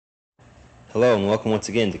Hello and welcome once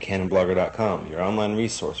again to CanonBlogger.com, your online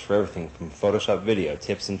resource for everything from Photoshop video,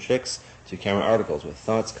 tips and tricks, to camera articles with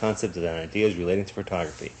thoughts, concepts, and ideas relating to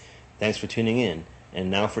photography. Thanks for tuning in,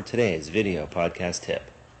 and now for today's video podcast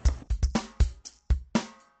tip.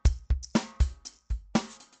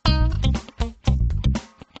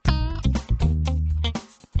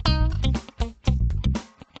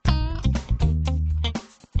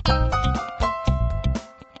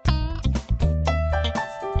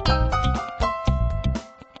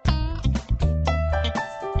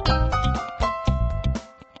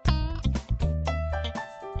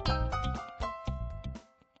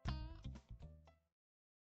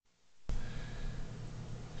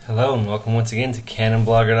 Hello and welcome once again to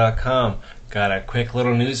CanonBlogger.com. Got a quick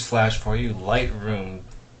little news flash for you. Lightroom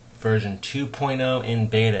version 2.0 in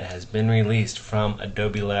beta has been released from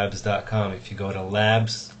AdobeLabs.com. If you go to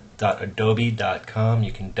labs.adobe.com,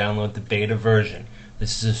 you can download the beta version.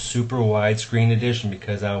 This is a super widescreen edition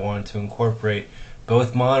because I wanted to incorporate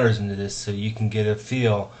both monitors into this so you can get a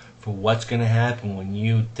feel for what's going to happen when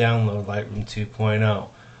you download Lightroom 2.0.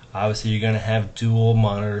 Obviously, you're going to have dual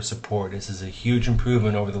monitor support. This is a huge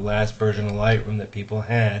improvement over the last version of Lightroom that people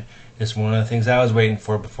had. It's one of the things I was waiting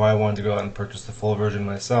for before I wanted to go out and purchase the full version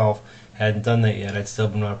myself. Hadn't done that yet. I'd still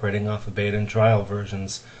been operating off of beta and trial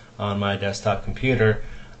versions on my desktop computer.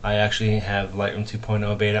 I actually have Lightroom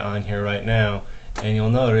 2.0 beta on here right now, and you'll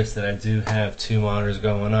notice that I do have two monitors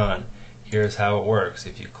going on. Here's how it works.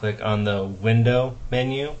 If you click on the Window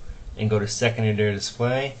menu and go to Secondary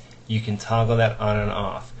Display, you can toggle that on and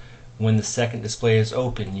off. When the second display is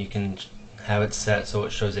open, you can have it set so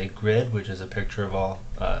it shows a grid, which is a picture of all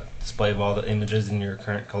display of all the images in your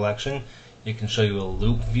current collection. It can show you a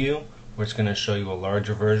loop view, where it's going to show you a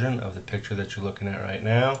larger version of the picture that you're looking at right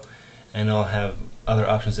now, and it'll have other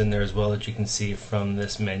options in there as well that you can see from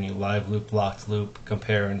this menu: live loop, locked loop,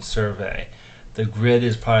 compare, and survey. The grid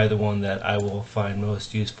is probably the one that I will find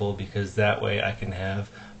most useful because that way I can have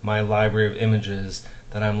my library of images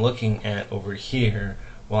that I'm looking at over here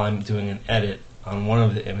while I'm doing an edit on one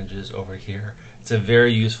of the images over here. It's a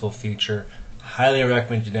very useful feature. Highly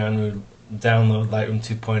recommend you download Lightroom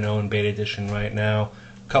 2.0 in beta edition right now.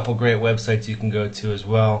 A couple great websites you can go to as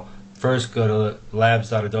well. First, go to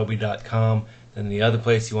labs.adobe.com. Then the other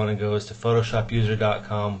place you want to go is to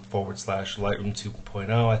photoshopuser.com/Lightroom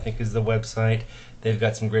 2.0, I think is the website. They've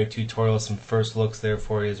got some great tutorials, some first looks there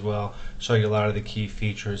for you as well. Show you a lot of the key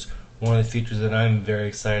features. One of the features that I'm very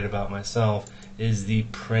excited about myself is the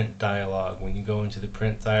print dialog. When you go into the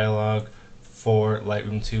print dialog for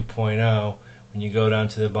Lightroom 2.0, when you go down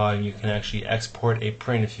to the bottom, you can actually export a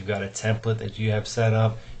print. If you've got a template that you have set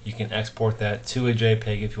up, you can export that to a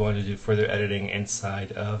JPEG if you want to do further editing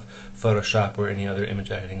inside of Photoshop or any other image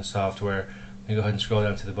editing software. Let me go ahead and scroll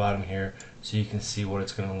down to the bottom here so you can see what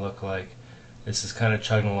it's going to look like. This is kind of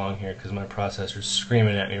chugging along here because my processor's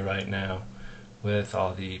screaming at me right now with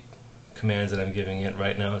all the commands that I'm giving it.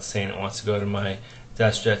 Right now it's saying it wants to go to my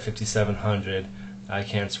DeskJet 5700. I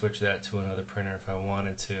can't switch that to another printer if I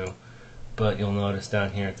wanted to, but you'll notice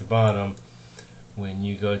down here at the bottom, when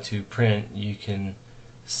you go to print, you can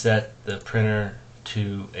set the printer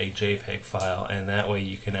to a JPEG file, and that way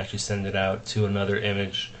you can actually send it out to another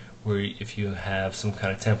image where if you have some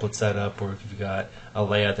kind of template set up, or if you've got a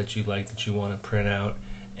layout that you like that you want to print out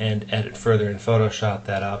and edit further in Photoshop,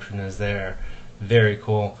 that option is there. Very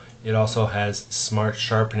cool. It also has smart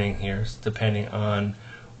sharpening here, depending on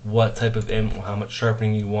what type of how much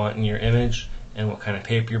sharpening you want in your image and what kind of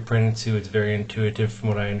paper you're printing to. It's very intuitive from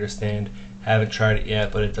what I understand. Haven't tried it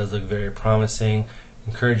yet, but it does look very promising.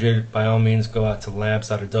 Encourage you, by all means, go out to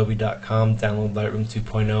labs.adobe.com, download Lightroom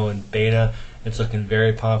 2.0 in beta. It's looking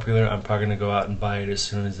very popular. I'm probably going to go out and buy it as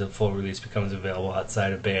soon as the full release becomes available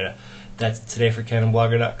outside of beta. That's today for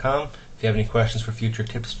CanonBlogger.com. If you have any questions for future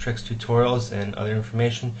tips, tricks, tutorials, and other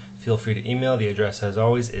information, feel free to email. The address, as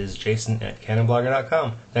always, is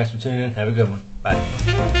jason@canonblogger.com. Thanks for tuning in. Have a good one.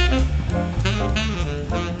 Bye.